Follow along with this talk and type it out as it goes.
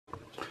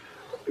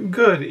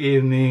Good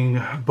evening,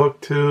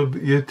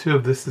 BookTube,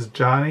 YouTube. This is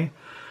Johnny.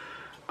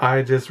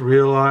 I just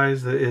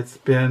realized that it's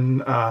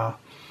been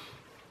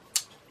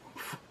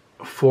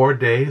 4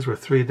 days or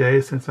 3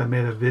 days since I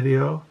made a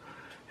video,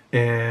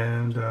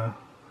 and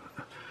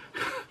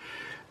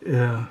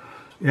yeah,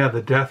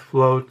 the death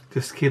flow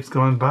just keeps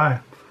going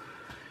by.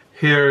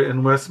 Here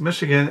in West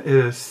Michigan, it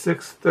is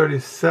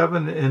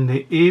 6:37 in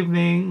the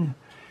evening.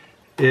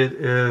 It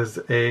is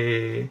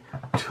a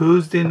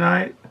Tuesday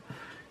night.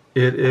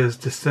 It is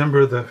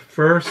December the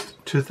 1st,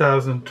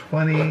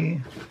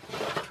 2020.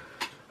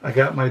 I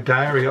got my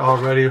diary all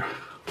ready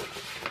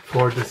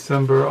for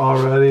December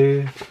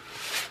already.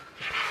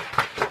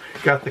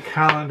 Got the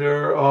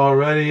calendar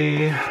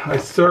already. I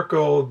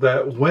circled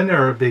that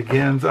winter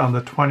begins on the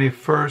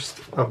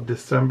 21st of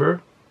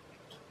December.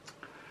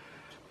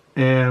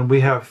 And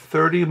we have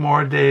 30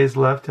 more days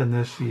left in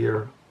this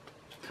year.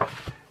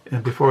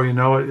 And before you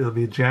know it, it'll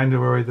be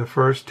January the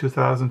 1st,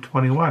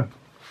 2021.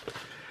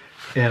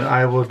 And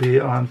I will be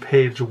on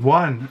page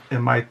 1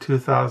 in my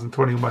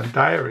 2021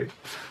 diary.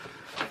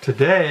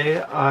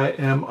 Today I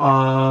am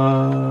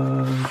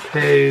on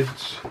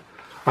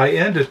I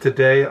ended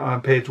today on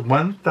page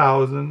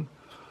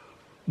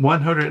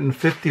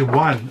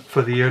 1151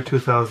 for the year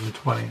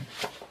 2020.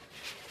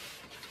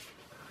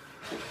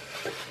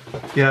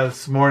 Yeah,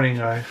 this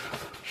morning I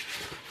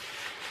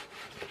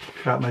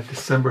got my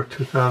December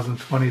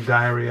 2020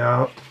 diary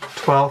out,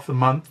 12th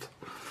month.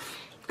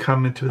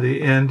 Coming to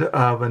the end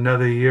of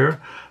another year.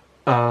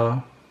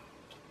 I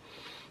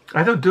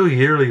don't do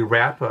yearly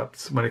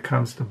wrap-ups when it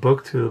comes to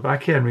BookTube. I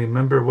can't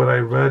remember what I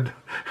read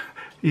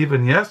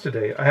even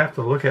yesterday. I have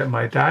to look at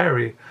my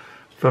diary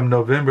from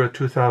November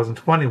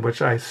 2020,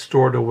 which I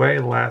stored away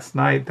last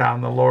night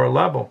down the lower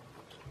level.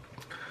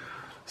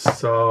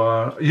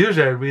 So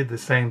usually I read the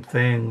same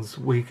things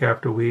week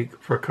after week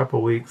for a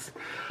couple weeks.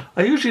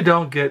 I usually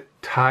don't get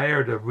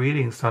tired of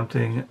reading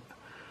something.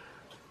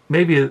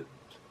 Maybe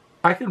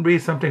I can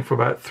read something for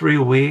about 3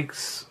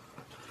 weeks,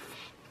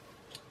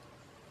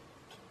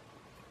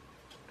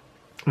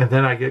 and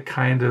then I get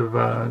kind of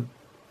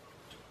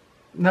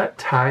not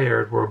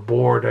tired or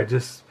bored.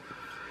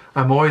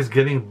 I'm always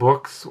getting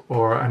books,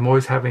 or I'm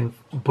always having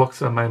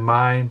books on my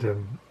mind,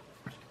 and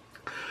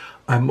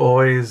I'm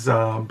always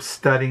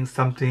studying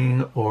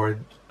something or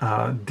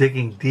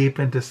digging deep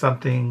into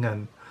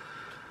something,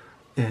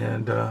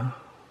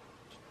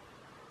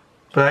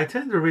 but I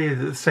tend to read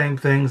the same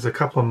things a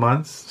couple of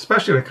months,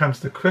 especially when it comes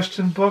to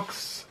Christian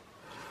books.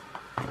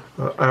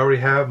 I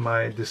already have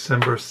my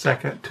December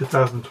 2nd,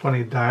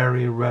 2020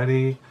 diary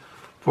ready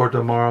for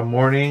tomorrow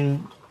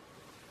morning.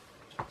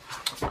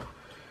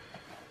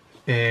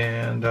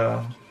 And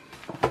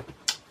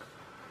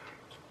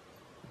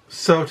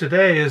so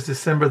today is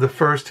December the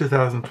 1st,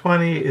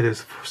 2020. It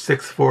is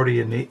 6:40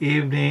 in the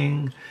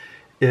evening.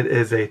 It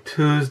is a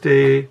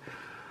Tuesday.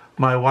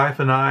 My wife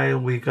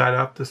and we got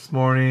up this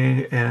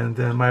morning, and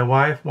then my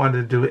wife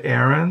wanted to do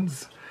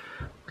errands,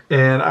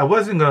 and I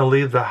wasn't going to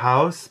leave the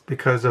house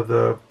because of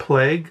the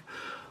plague,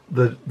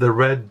 the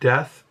Red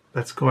Death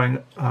that's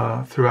going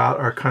throughout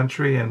our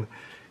country and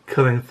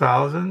killing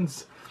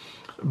thousands.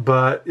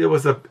 But it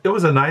was a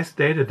nice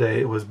day today.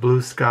 It was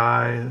blue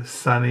sky,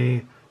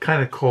 sunny,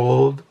 kind of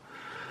cold,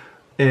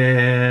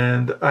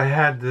 and I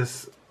had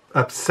this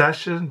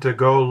obsession to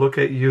go look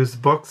at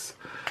used books.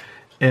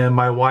 And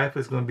my wife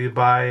is going to be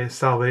by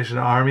Salvation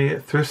Army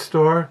thrift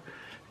store,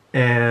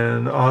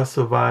 and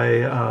also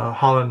by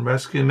Holland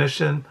Rescue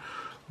Mission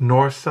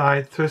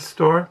Northside thrift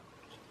store.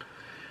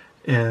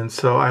 And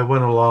so I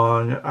went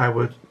along. I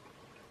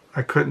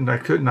could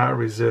not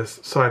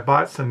resist. So I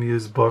bought some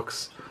used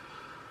books.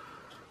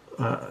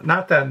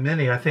 Not that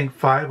many. I think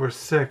 5 or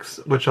 6,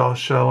 which I'll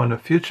show in a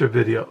future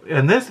video.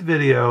 In this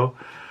video,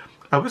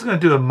 I was going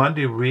to do a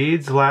Monday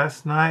Reads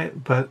last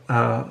night, but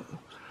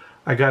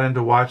I got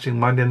into watching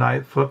Monday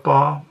Night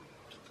Football,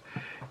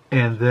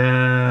 and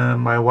then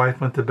my wife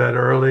went to bed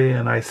early,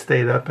 and I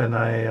stayed up and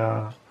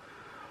I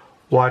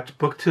watched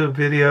BookTube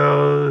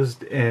videos,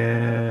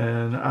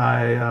 and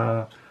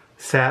I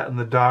sat in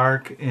the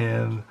dark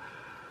and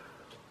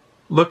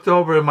looked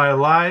over my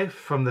life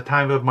from the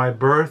time of my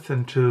birth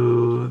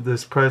into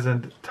this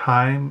present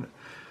time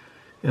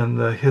in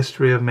the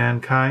history of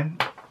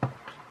mankind.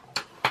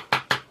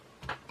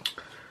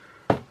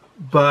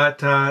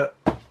 But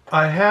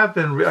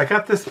I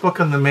got this book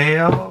in the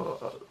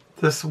mail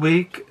this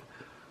week,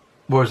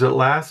 or was it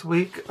last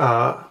week?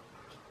 The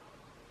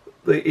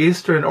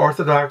Eastern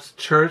Orthodox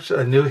Church,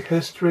 A New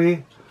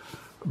History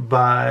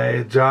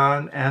by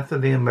John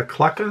Anthony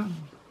McGuckin.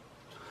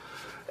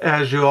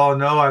 As you all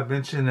know, I've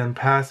mentioned in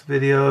past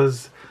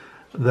videos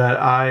that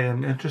I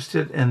am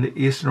interested in the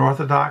Eastern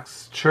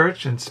Orthodox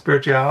Church and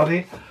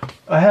spirituality.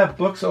 I have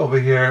books over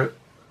here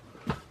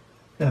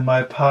in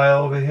my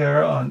pile over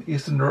here on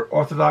Eastern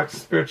Orthodox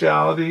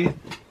spirituality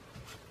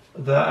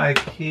that I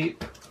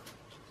keep.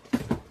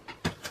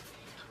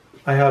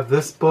 I have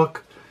this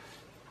book,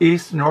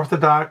 Eastern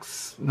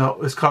Orthodox,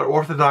 it's called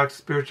Orthodox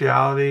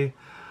Spirituality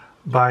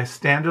by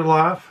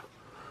Standerlof,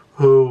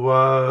 who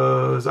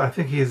was, I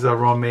think he's a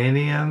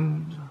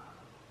Romanian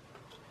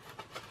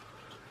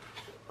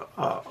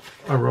a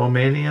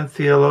Romanian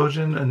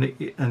theologian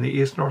in the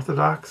Eastern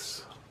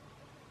Orthodox.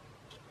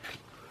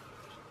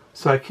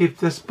 So I keep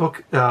this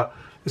book.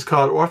 It's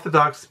called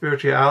Orthodox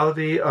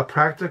Spirituality, a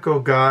practical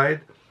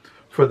guide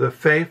for the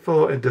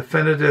faithful and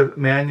definitive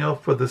manual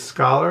for the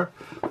scholar.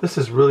 This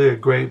is really a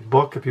great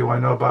book if you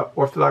want to know about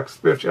Orthodox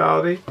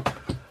spirituality.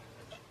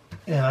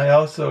 And I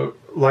also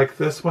like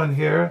this one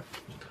here,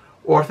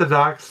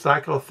 Orthodox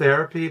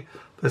Psychotherapy,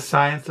 the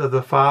Science of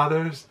the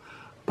Fathers,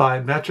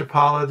 by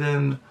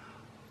Metropolitan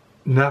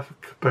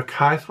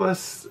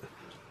Nephicathus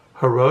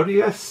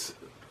Herodias.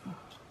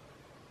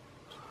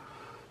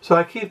 So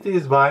I keep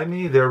these by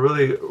me. They're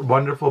really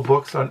wonderful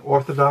books on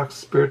Orthodox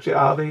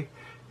spirituality.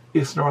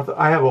 Eastern Orthodox.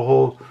 I have a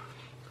whole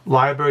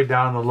library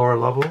down on the lower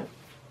level.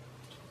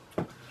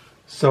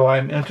 So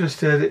I'm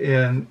interested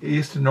in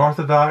Eastern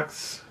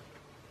Orthodox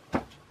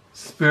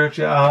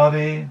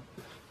spirituality,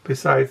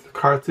 besides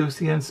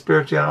Carthusian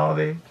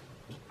spirituality.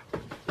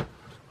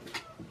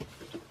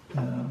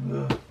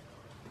 And,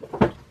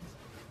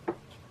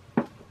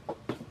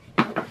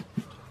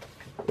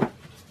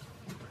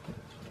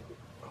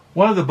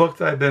 one of the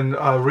books I've been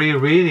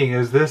rereading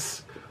is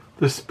this,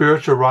 The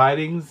Spiritual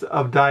Writings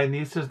of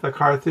Dionysius the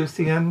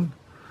Carthusian,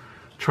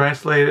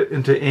 translated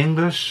into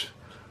English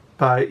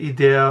by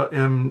Idel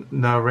M.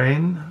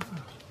 Narain.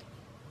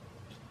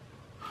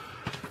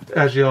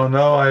 As you all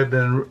know,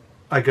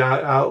 I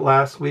got out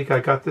last week. I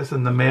got this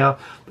in the mail.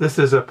 This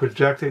is a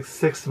projected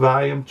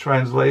 6-volume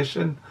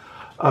translation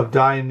of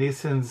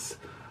Dionysian's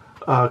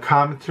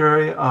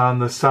commentary on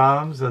the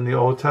Psalms and the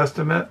Old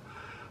Testament.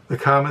 The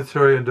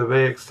commentary on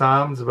Davidic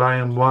Psalms,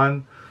 Volume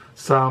 1,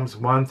 Psalms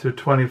 1 through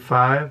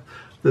 25.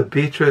 The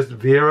Beatus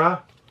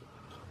Vera,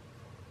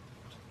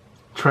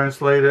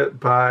 translated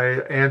by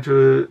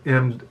Andrew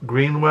M.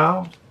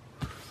 Greenwell.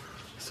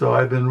 So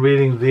I've been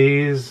reading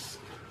these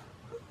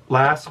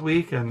last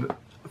week, and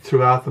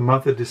throughout the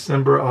month of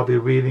December I'll be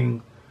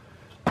reading.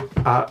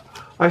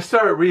 I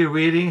started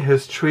rereading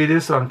his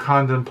treatise on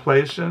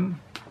contemplation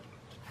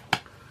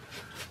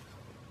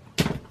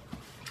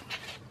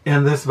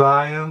in this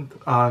volume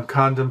on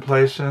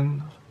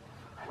contemplation.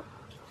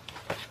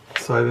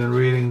 So I've been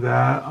reading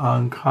that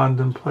on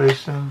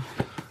contemplation.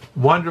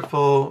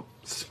 Wonderful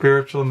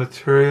spiritual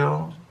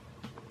material.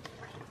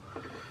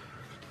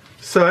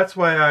 So that's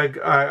why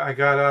I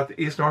got out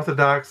the Eastern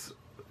Orthodox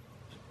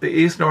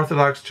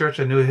Church: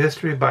 A New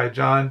History by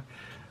John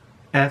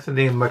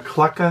Anthony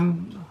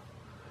McGuckin.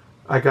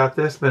 I got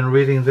this, been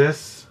reading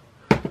this.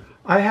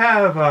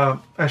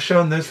 I've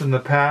shown this in the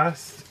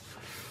past.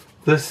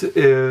 This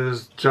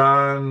is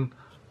John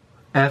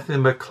Anthony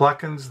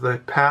McGuckin's The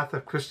Path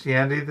of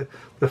Christianity,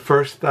 the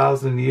First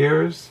 1,000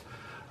 Years.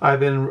 I've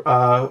been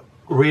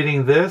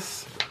reading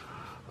this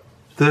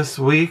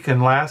week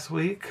and last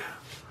week.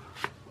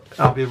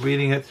 I'll be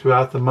reading it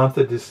throughout the month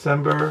of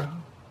December.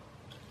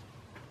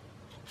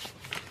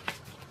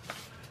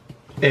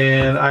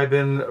 And I've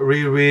been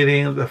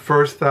rereading The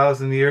First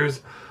 1,000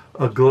 Years,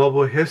 A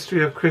Global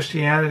History of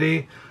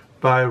Christianity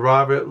by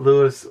Robert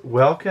Louis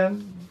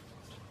Welkin.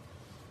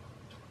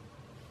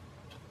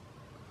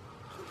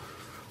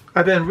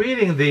 I've been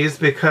reading these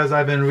because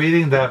I've been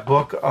reading that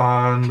book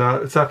on,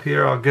 it's up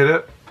here, I'll get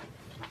it.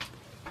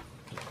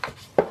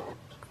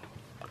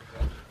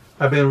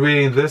 I've been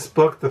reading this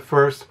book, The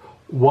First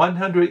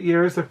 100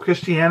 Years of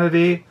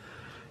Christianity,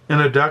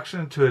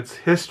 Introduction to Its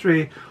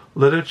History,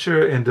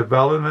 Literature, and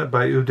Development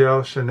by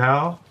Udell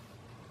Schnelle.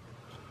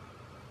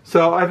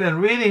 So I've been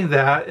reading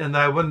that, and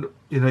I wouldn't,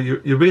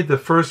 you read the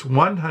first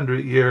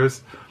 100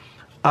 years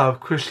of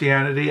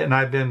Christianity, and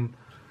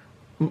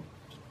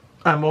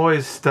I'm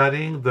always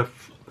studying the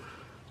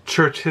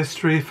church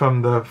history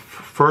from the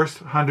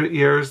first 100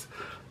 years,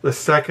 the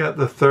second,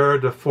 the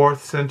third, the 4th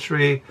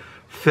century,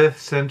 5th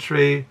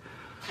century,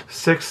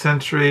 6th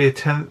century,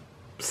 10th,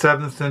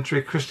 7th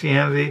century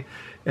Christianity,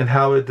 and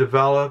how it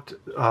developed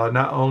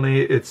not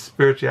only its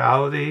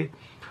spirituality,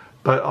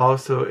 but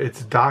also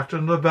its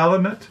doctrinal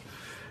development.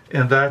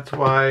 And that's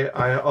why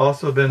I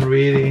also been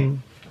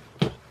reading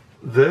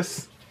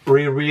this,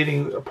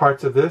 rereading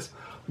parts of this,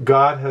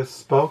 God Has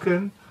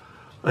Spoken,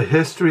 A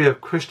History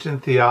of Christian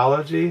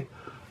Theology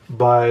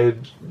by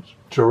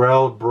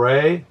Gerald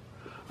Bray.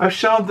 I've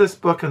shown this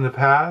book in the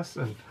past,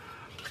 and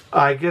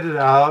I get it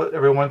out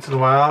every once in a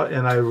while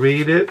and I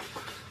read it.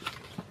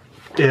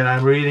 And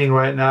I'm reading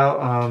right now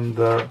on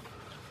the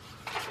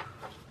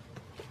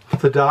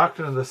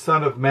Doctrine of the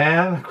Son of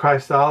Man,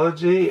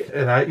 Christology,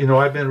 and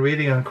I've been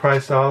reading on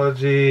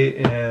Christology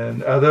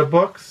in other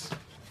books.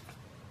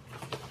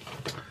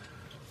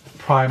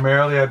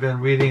 Primarily, I've been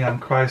reading on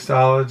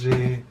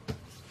Christology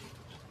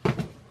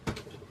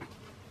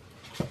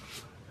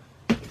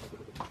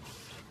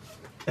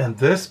in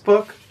this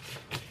book,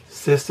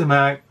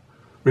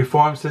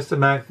 Reformed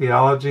Systematic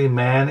Theology,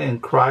 Man in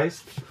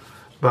Christ,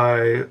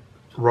 by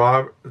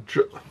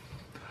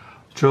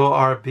Joel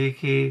R.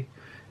 Beeke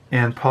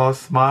and Paul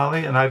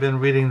Smalley, and I've been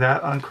reading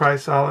that on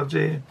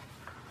Christology,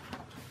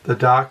 the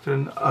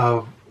doctrine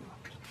of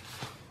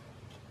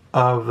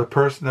the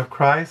person of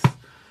Christ.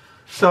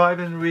 So I've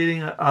been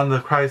reading on the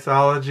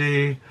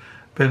Christology,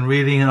 been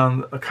reading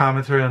on a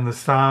commentary on the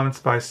Psalms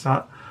by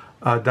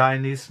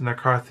Denis and the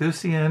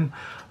Carthusian.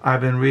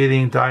 I've been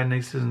reading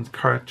Denis and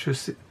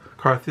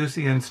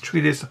Carthusian's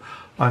treatise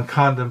on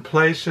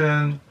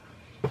contemplation.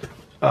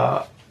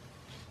 I'm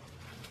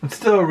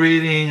still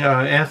reading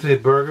Anthony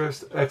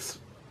Burgess,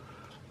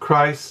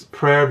 Christ's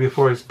Prayer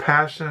Before His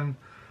Passion,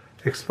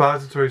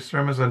 Expository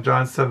Sermons on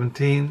John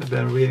 17. I've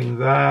been reading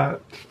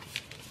that.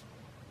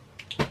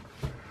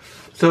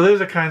 So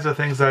those are the kinds of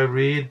things I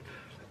read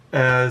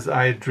as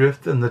I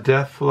drift in the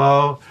death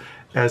flow,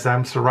 as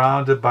I'm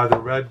surrounded by the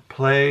red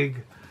plague,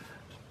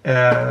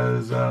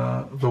 as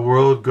the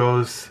world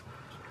goes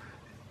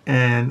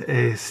in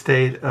a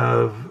state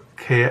of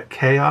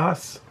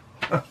chaos.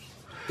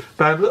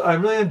 But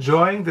I'm really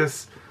enjoying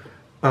this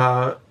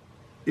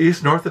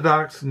Eastern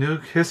Orthodox New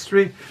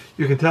History.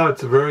 You can tell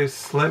it's very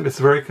slim, it's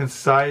very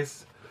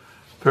concise,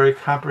 very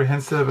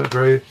comprehensive, and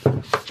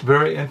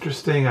very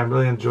interesting. I'm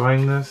really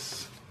enjoying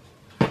this.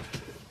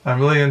 I'm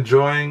really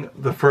enjoying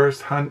the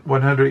first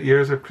 100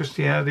 years of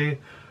Christianity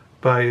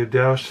by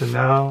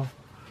Schnelle.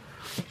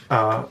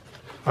 I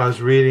was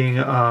reading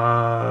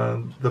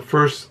the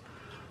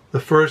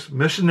first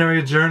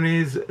missionary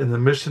journeys and the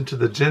mission to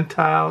the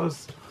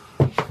Gentiles.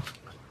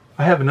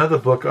 I have another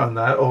book on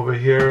that over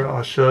here.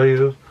 I'll show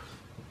you.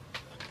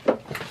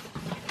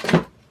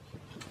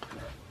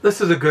 This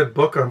is a good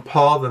book on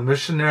Paul the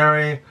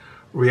Missionary,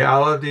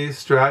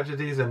 Realities,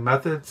 Tragedies, and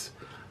Methods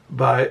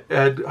by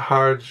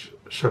Edhard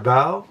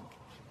Schabel.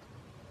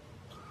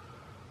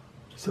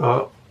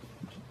 So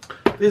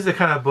these are the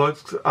kind of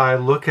books I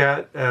look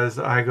at as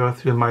I go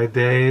through my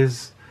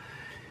days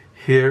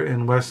here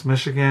in West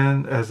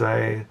Michigan, as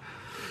I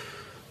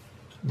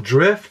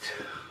drift.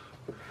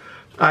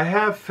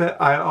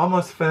 I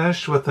almost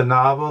finished with the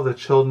novel The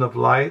Children of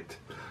Light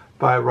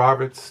by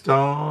Robert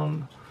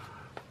Stone.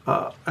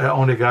 I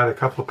only got a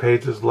couple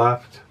pages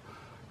left,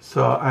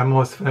 so I'm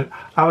almost finished.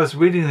 I was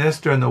reading this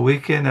during the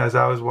weekend as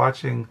I was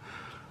watching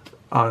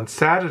on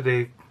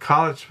Saturday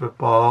college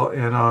football,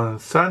 and on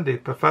Sunday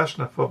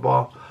professional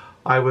football.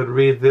 I would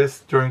read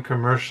this during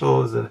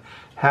commercials and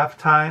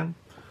halftime.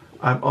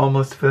 I'm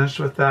almost finished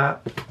with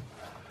that.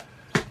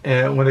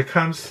 And when it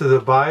comes to the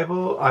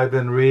Bible, I've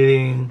been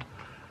reading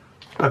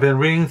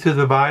through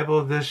the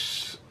Bible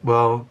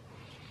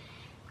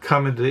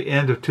coming to the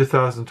end of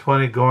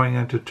 2020, going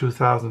into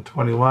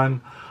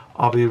 2021.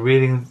 I'll be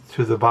reading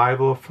through the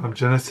Bible from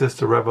Genesis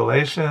to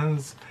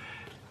Revelations.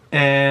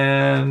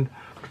 And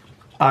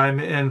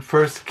I'm in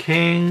 1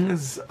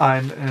 Kings.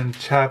 I'm in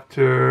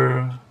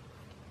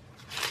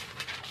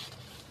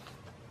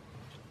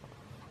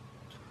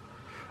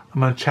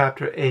I'm on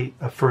chapter 8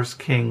 of 1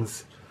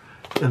 Kings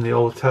in the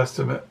Old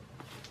Testament.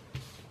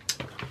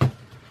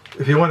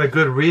 If you want a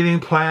good reading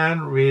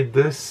plan, read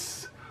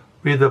this.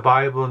 Read the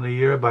Bible in a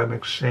Year by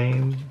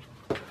McShane.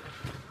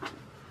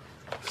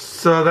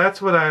 So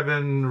that's what I've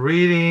been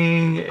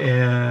reading,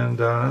 and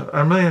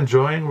I'm really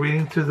enjoying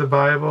reading through the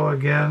Bible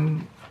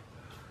again.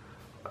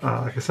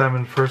 Like I said, I'm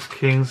in 1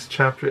 Kings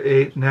chapter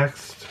 8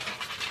 next.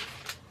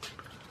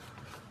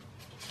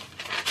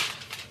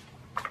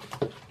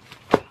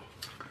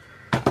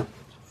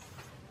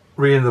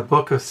 Reading the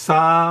book of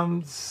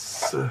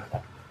Psalms,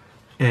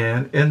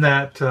 and in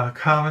that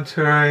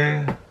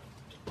commentary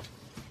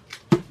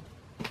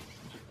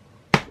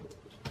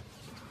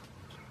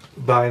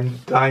by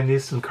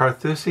Denis and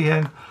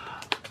Carthusian,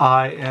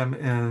 I am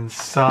in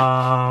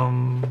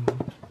Psalm...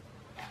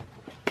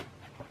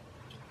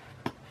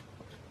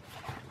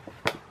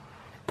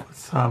 What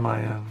Psalm am I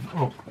in?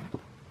 Oh.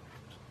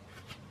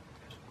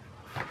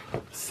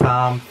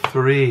 Psalm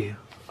 3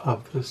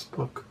 of this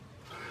book.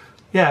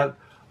 Yeah,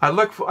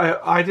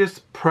 I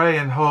just pray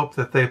and hope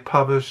that they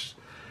publish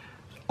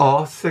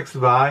all 6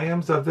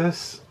 volumes of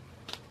this.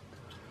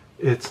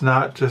 It's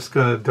not just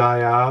going to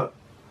die out,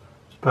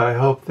 but I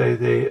hope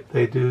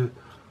they do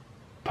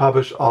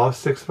publish all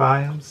 6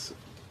 volumes.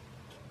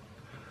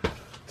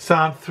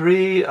 Psalm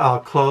 3, I'll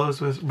close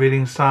with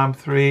reading Psalm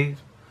 3,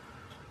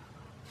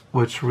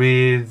 which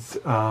reads,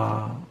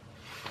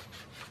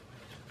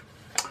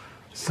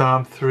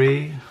 Psalm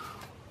 3,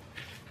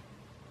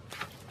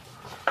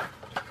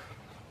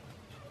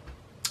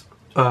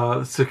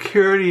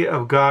 security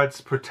of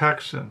God's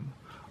protection,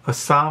 a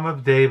psalm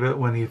of David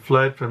when he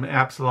fled from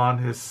Absalom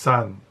his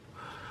son.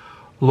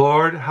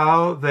 Lord,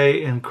 how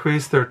they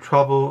increase their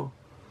trouble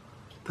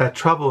that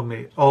trouble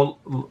me. Oh,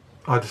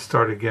 I'll just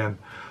start again.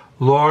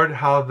 Lord,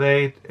 how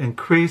they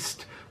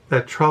increased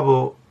that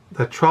trouble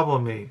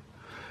me.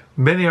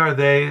 Many are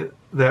they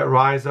that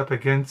rise up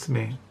against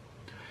me.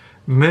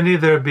 Many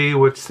there be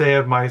which say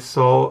of my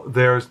soul,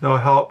 there is no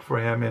help for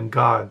him in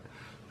God.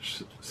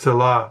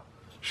 Selah,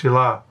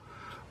 Shelah.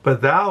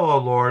 But thou, O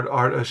Lord,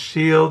 art a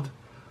shield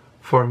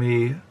for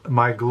me,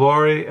 my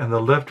glory, and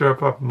the lifter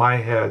up of my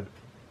head.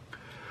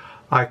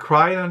 I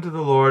cried unto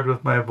the Lord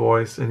with my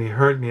voice, and he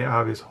heard me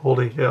out of his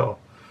holy hill.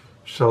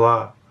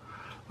 Shelah.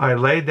 I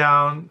lay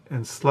down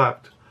and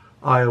slept.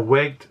 I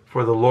awaked,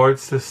 for the Lord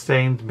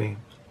sustained me.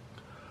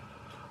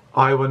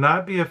 I will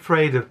not be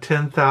afraid of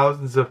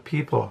 10,000s of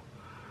people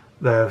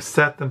that have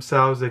set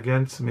themselves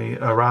against me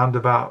around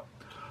about.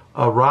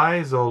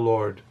 Arise, O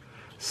Lord,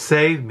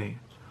 save me,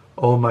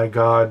 O my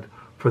God,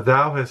 for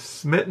thou hast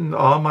smitten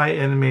all my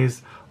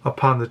enemies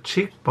upon the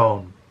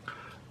cheekbone.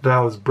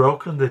 Thou hast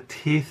broken the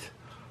teeth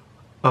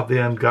of the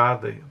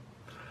ungodly.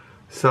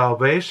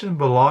 Salvation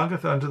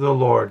belongeth unto the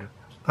Lord.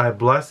 Thy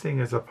blessing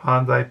is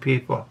upon thy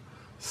people.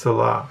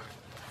 Selah.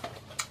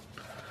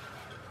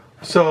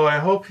 So I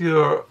hope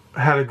you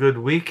had a good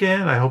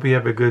weekend. I hope you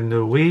have a good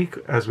new week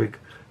as we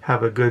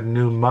have a good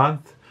new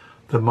month,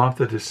 the month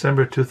of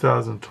December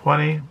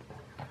 2020.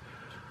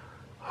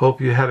 Hope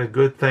you had a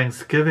good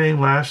Thanksgiving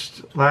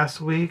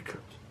last week.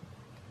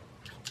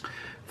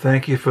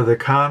 Thank you for the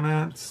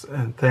comments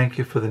and thank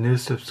you for the new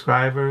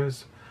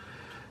subscribers.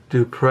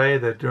 Do pray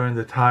that during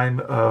the time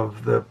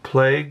of the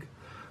plague,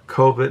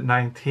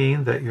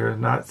 COVID-19, that you're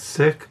not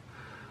sick.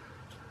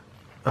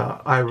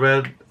 I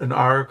read an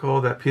article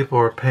that people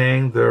are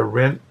paying their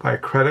rent by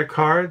credit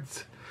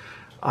cards.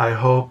 I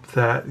hope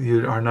that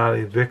you are not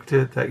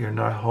evicted, that you're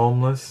not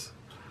homeless,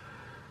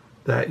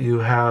 that you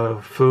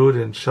have food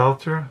and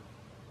shelter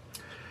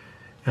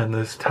in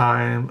this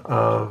time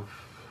of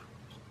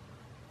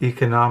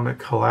economic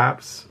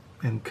collapse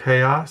and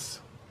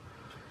chaos,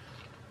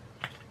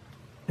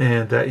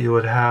 and that you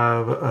would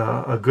have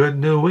a good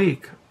new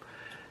week.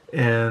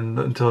 And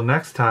until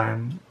next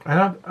time, I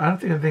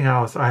don't think anything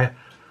else. I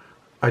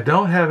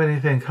don't have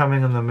anything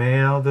coming in the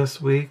mail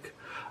this week.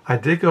 I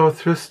did go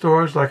thrift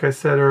stores, like I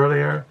said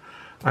earlier.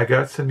 I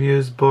got some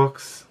used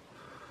books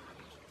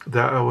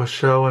that I will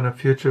show in a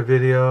future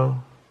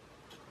video.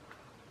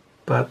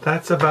 But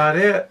that's about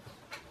it.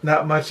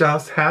 Not much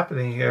else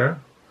happening here.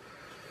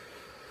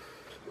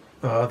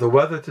 The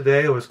weather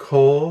today was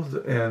cold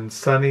and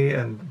sunny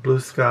and blue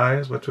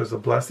skies, which was a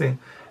blessing.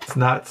 It's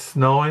not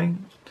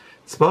snowing.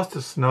 It's supposed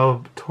to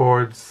snow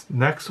towards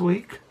next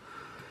week.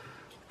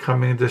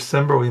 Coming in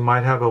December, we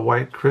might have a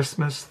white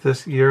Christmas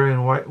this year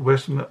in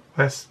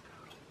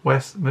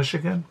West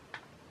Michigan.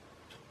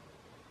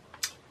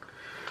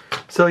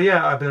 So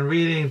yeah, I've been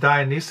reading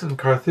Denis and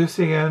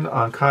Carthusian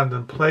on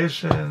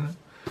contemplation,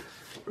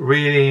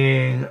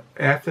 reading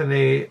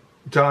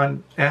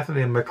John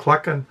Anthony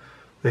McGuckin,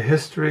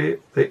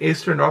 the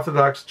Eastern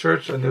Orthodox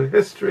Church, A New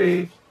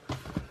History,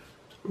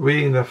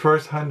 reading The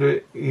First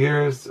 100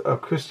 Years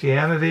of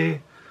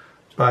Christianity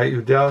by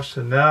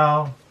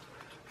Schnelle,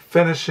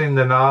 finishing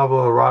the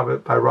novel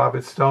by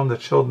Robert Stone, The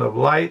Children of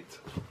Light,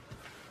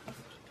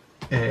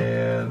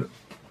 and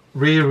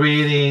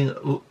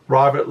rereading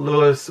Robert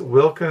Louis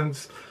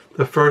Wilkins,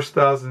 The First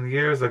 1,000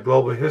 Years, A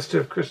Global History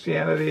of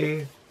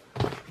Christianity,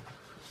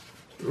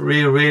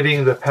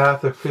 rereading The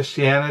Path of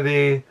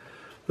Christianity,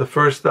 The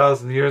First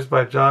 1,000 Years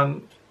by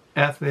John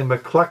Anthony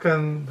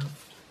McGuckin,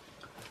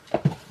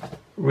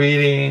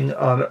 reading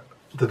on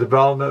the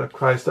development of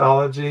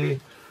Christology,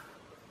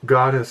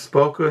 God Has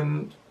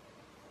Spoken,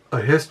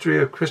 A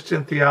History of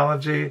Christian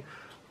Theology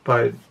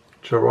by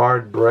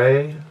Gerald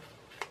Bray.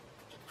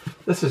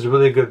 This is a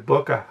really good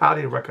book. I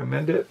highly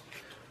recommend it.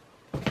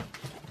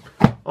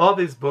 All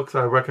these books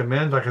I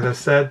recommend. Like I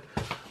said,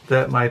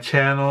 that my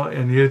channel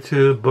in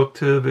YouTube,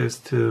 BookTube, is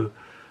to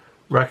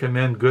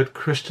recommend good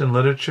Christian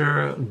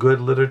literature,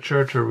 good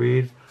literature to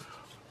read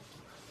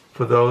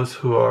for those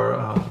who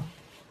are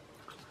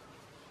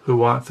who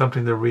want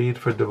something to read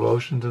for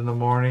devotions in the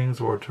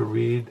mornings, or to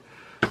read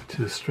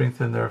to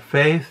strengthen their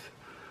faith,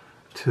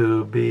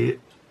 to be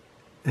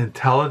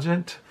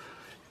intelligent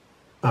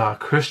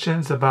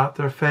Christians about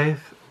their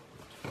faith.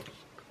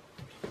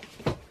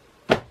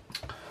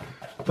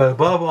 But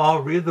above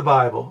all, read the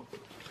Bible.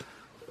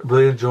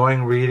 Really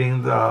enjoying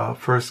reading the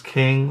First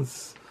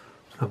Kings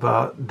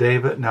about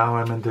David. Now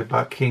I'm into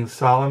about King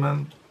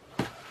Solomon.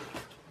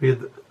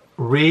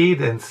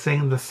 Read and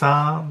sing the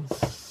Psalms.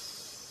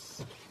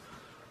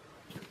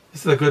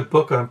 This is a good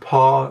book on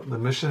Paul the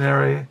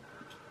missionary.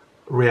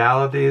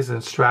 Realities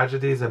and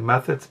Strategies and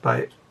Methods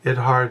by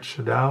Idhard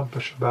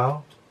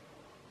Schnelle.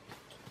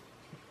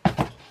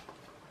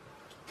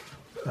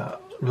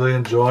 Really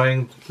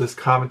enjoying this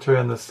commentary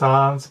on the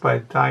Psalms by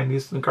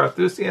Denis and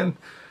Carthusian,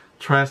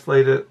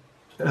 translated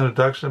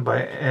introduction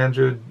by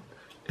Andrew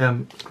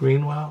M.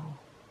 Greenwell.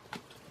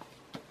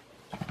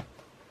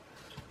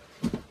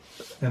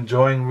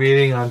 Enjoying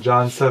reading on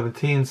John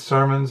 17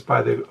 sermons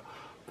by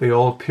the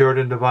old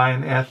Puritan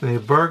divine Anthony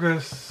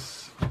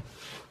Burgess,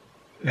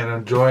 and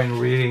enjoying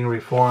reading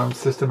Reformed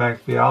Systematic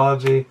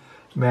Theology,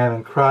 Man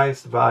in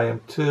Christ, Volume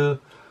 2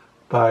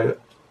 by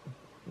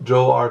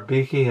Joel R.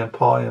 Beeke and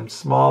Paul M.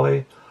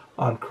 Smalley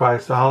on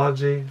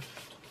Christology.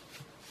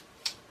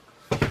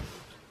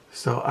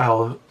 So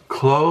I'll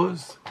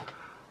close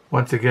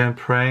once again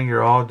praying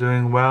you're all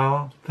doing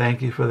well.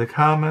 Thank you for the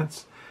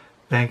comments.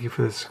 Thank you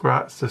for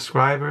the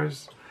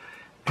subscribers.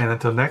 And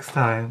until next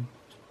time,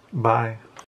 bye.